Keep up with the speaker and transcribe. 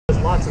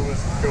lots of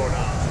whistles going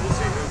on. So we'll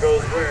see who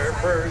goes where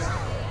first.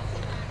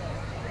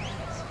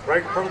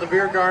 Right in front of the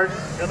beer garden,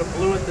 kind of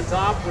blue at the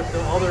top with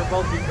the other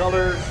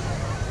multicolored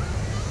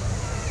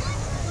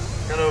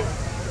kind of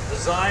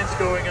designs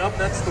going up.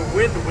 That's the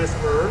Wind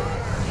Whisperer.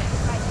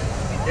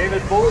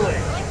 David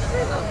Bowling.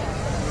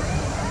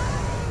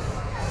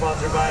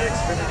 Sponsored by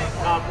Xfinity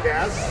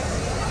Comcast.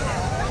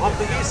 Off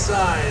the east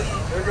side,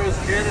 there goes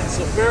Janet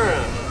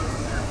Safara.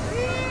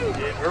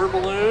 In her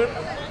balloon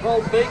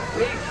called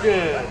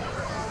Vacation.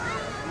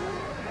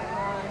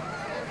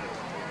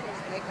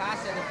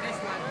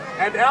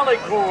 And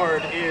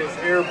Alicorn is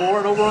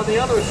airborne over on the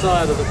other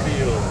side of the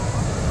field.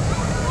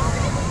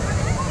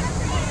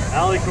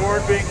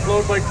 Alicorn being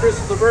flown by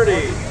Chris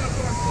Liberty.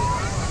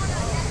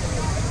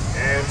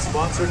 And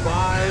sponsored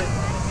by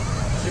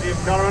City of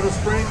Colorado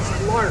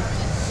Springs, Lark.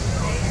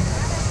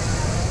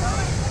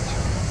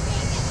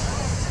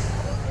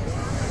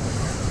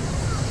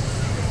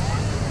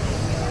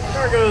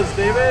 There goes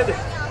David.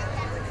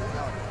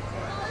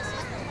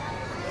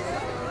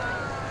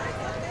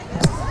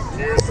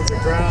 Cheers from the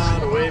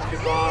crowd, a wave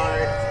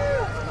goodbye.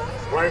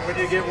 Right when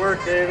you get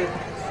work, David.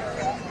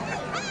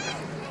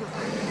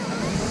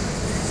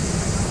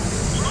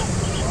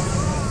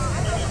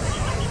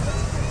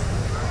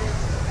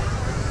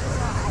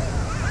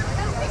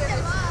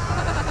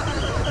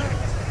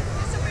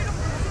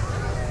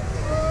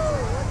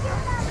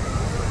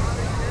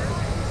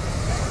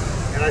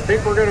 And I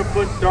think we're going to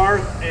put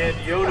Darth and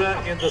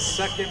Yoda in the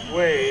second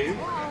wave.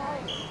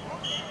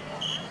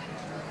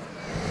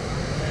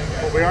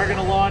 But we are going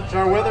to launch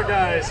our weather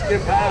guy,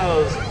 Skip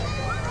Howes,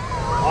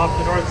 off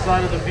the north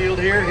side of the field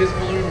here. His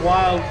balloon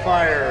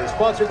Wildfire,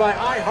 sponsored by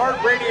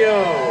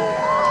iHeartRadio.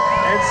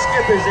 And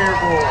Skip is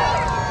airborne.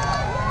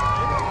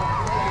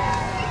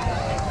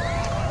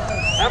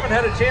 Haven't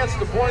had a chance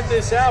to point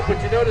this out,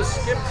 but you notice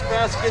Skip's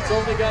basket's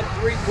only got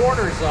 3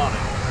 corners on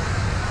it.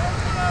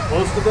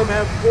 Most of them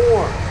have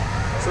 4.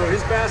 So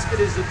his basket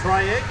is a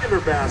triangular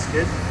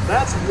basket.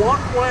 That's one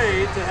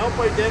way to help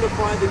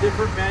identify the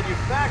different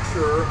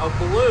manufacturer of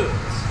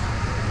balloons.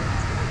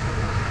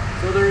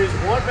 So there is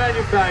one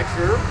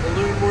manufacturer,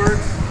 Balloon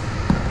Works.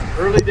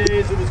 Early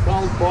days it was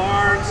called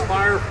Barnes,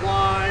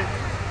 Firefly.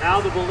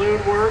 Now the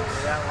Balloon Works.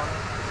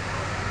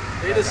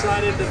 They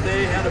decided that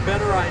they had a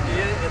better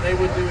idea and they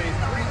would do a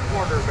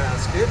 3-corner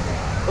basket.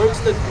 Folks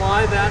that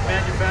fly that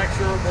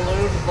manufacturer of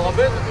balloons love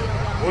it.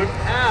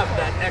 Wouldn't have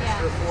that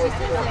extra 4th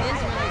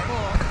corner.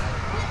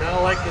 Kind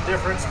of like the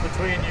difference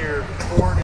between your corn